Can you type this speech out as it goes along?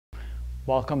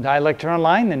Welcome to iLecture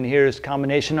Online, and here's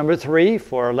combination number 3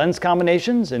 for lens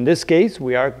combinations. In this case,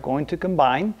 we are going to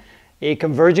combine a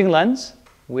converging lens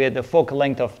with a focal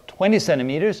length of 20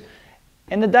 centimeters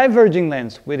and a diverging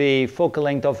lens with a focal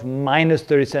length of minus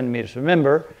 30 centimeters.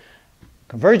 Remember,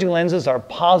 converging lenses are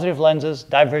positive lenses,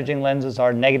 diverging lenses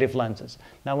are negative lenses.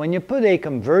 Now, when you put a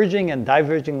converging and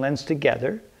diverging lens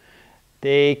together,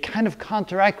 they kind of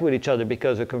counteract with each other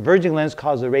because a converging lens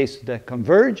causes the rays to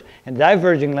converge and the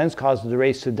diverging lens causes the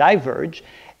rays to diverge.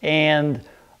 And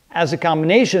as a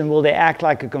combination, will they act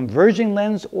like a converging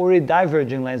lens or a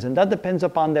diverging lens? And that depends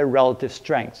upon their relative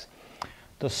strengths.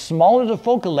 The smaller the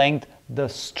focal length, the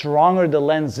stronger the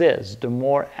lens is, the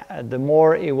more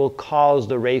it will cause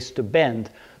the rays to bend.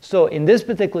 So in this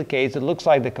particular case, it looks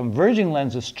like the converging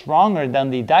lens is stronger than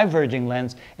the diverging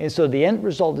lens, and so the end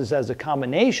result is, as a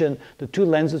combination, the two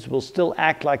lenses will still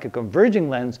act like a converging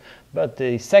lens, but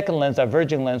the second lens,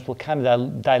 diverging lens, will kind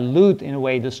of dilute in a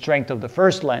way the strength of the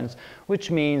first lens, which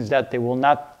means that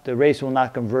the rays will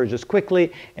not converge as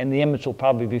quickly, and the image will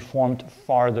probably be formed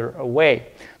farther away.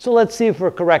 So let's see if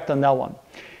we're correct on that one.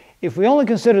 If we only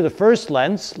consider the first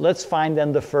lens, let's find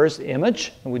then the first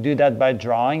image, and we do that by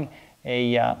drawing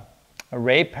a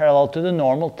ray parallel to the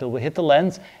normal till we hit the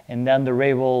lens, and then the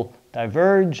ray will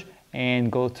diverge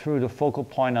and go through the focal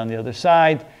point on the other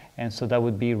side, and so that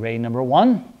would be ray number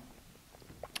 1.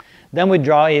 Then we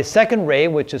draw a second ray,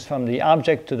 which is from the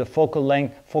object to the focal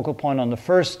point on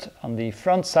the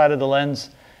front side of the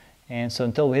lens, and so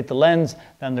until we hit the lens,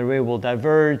 then the ray will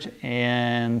diverge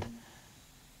and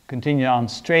continue on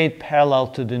straight parallel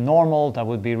to the normal. That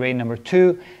would be ray number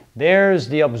 2. There's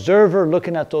the observer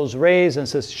looking at those rays and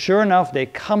says, sure enough, they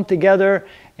come together,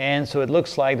 and so it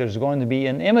looks like there's going to be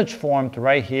an image formed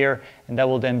right here, and that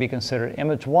will then be considered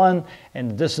image 1, and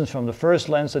the distance from the first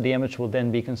lens of the image will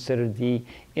then be considered the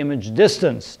image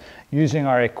distance. Using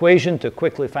our equation to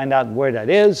quickly find out where that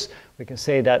is, we can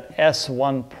say that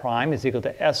S1 prime is equal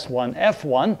to S1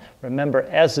 F1. Remember,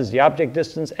 S is the object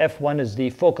distance, F1 is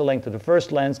the focal length of the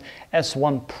first lens,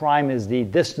 S1 prime is the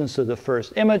distance to the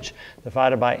first image,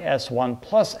 divided by S1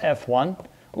 plus F1.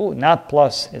 Ooh, not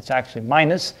plus, it's actually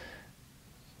minus.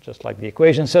 Just like the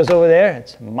equation says over there,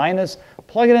 it's minus.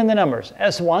 Plug it in the numbers.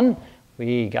 S1,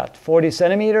 we got 40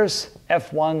 centimeters.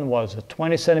 F1 was a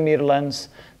 20 centimeter lens,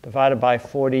 divided by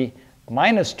 40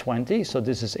 minus 20, so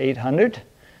this is 800.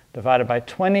 Divided by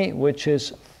 20, which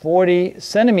is 40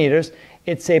 centimeters.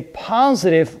 It's a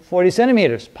positive 40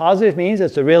 centimeters. Positive means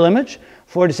it's a real image.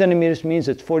 40 centimeters means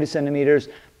it's 40 centimeters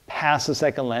past the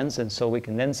second lens. And so we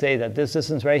can then say that this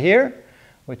distance right here,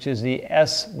 which is the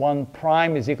S1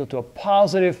 prime, is equal to a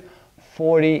positive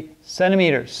 40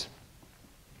 centimeters.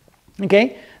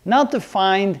 Okay, now to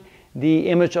find the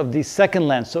image of the second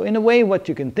lens. So in a way, what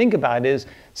you can think about is,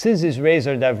 since these rays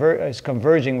are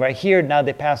converging right here, now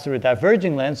they pass through a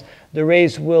diverging lens, the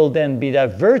rays will then be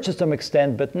diverged to some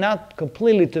extent, but not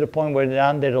completely to the point where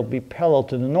they'll be parallel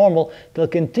to the normal. They'll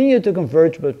continue to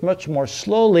converge, but much more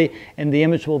slowly, and the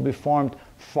image will be formed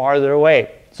farther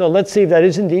away. So let's see if that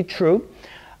is indeed true.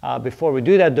 Before we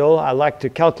do that, though, I'd like to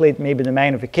calculate maybe the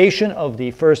magnification of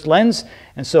the first lens.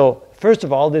 And so, first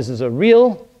of all, this is a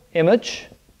real image.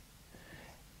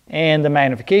 And the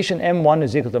magnification M1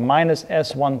 is equal to minus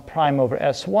S1 prime over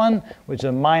S1, which is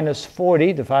a minus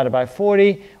 40 divided by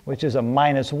 40, which is a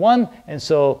minus 1. And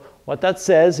so what that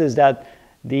says is that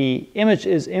the image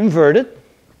is inverted,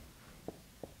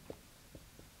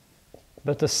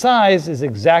 but the size is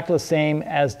exactly the same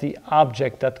as the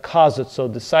object that caused it. So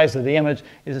the size of the image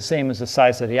is the same as the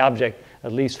size of the object,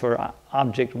 at least for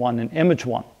object 1 and image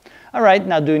 1. All right,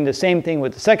 now doing the same thing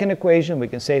with the second equation, we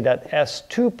can say that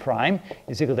S2 prime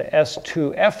is equal to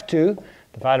S2 F2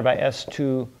 divided by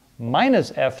S2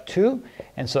 minus F2.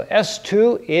 And so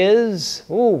S2 is,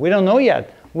 we don't know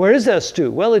yet. Where is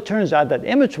S2? Well, it turns out that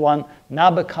image 1 now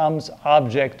becomes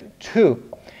object 2.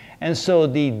 And so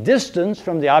the distance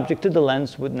from the object to the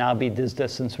lens would now be this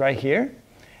distance right here.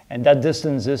 And that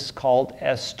distance is called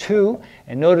S2.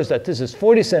 And notice that this is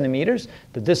 40 centimeters.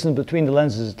 The distance between the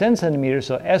lenses is 10 centimeters,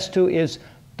 so S2 is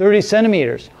 30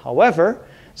 centimeters. However,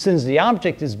 since the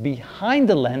object is behind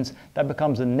the lens, that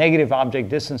becomes a negative object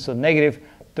distance, so negative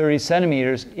 30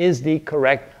 centimeters is the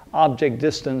correct object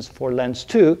distance for lens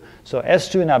 2. So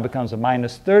S2 now becomes a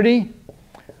minus 30.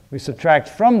 We subtract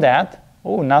from that,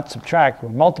 not subtract,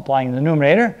 we're multiplying the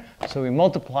numerator. So we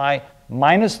multiply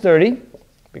minus 30,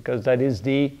 because that is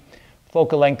the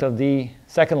focal length of the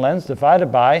second lens,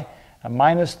 divided by a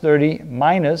minus 30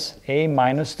 minus a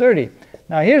minus 30.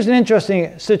 Now here's an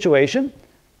interesting situation.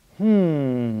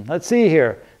 Let's see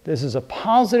here. This is a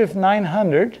positive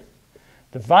 900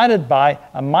 divided by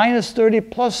a minus 30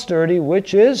 plus 30,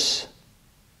 which is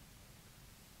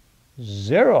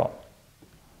 0.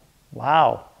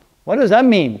 Wow. What does that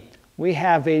mean? We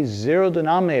have a 0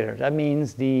 denominator. That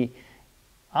means the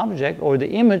object or the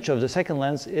image of the second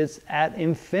lens is at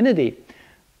infinity.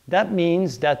 That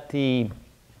means that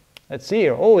let's see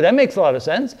here. Oh, that makes a lot of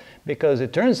sense, because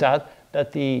it turns out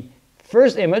that the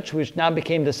first image, which now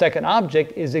became the second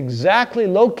object, is exactly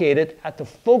located at the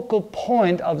focal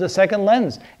point of the second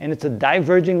lens, and it's a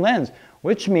diverging lens,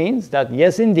 which means that,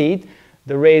 yes, indeed,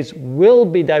 the rays will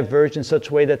be diverged in such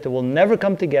a way that they will never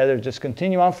come together, just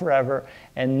continue on forever,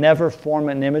 and never form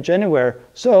an image anywhere.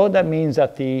 So that means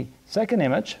that the second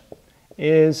image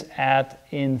is at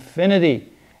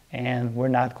infinity, and we're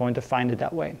not going to find it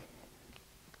that way.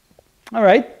 All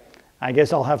right, I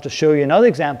guess I'll have to show you another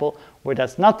example where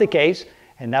that's not the case,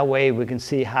 and that way we can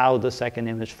see how the second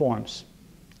image forms.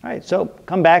 All right, so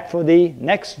come back for the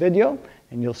next video,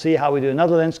 and you'll see how we do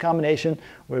another lens combination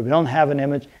where we don't have an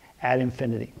image at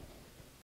infinity.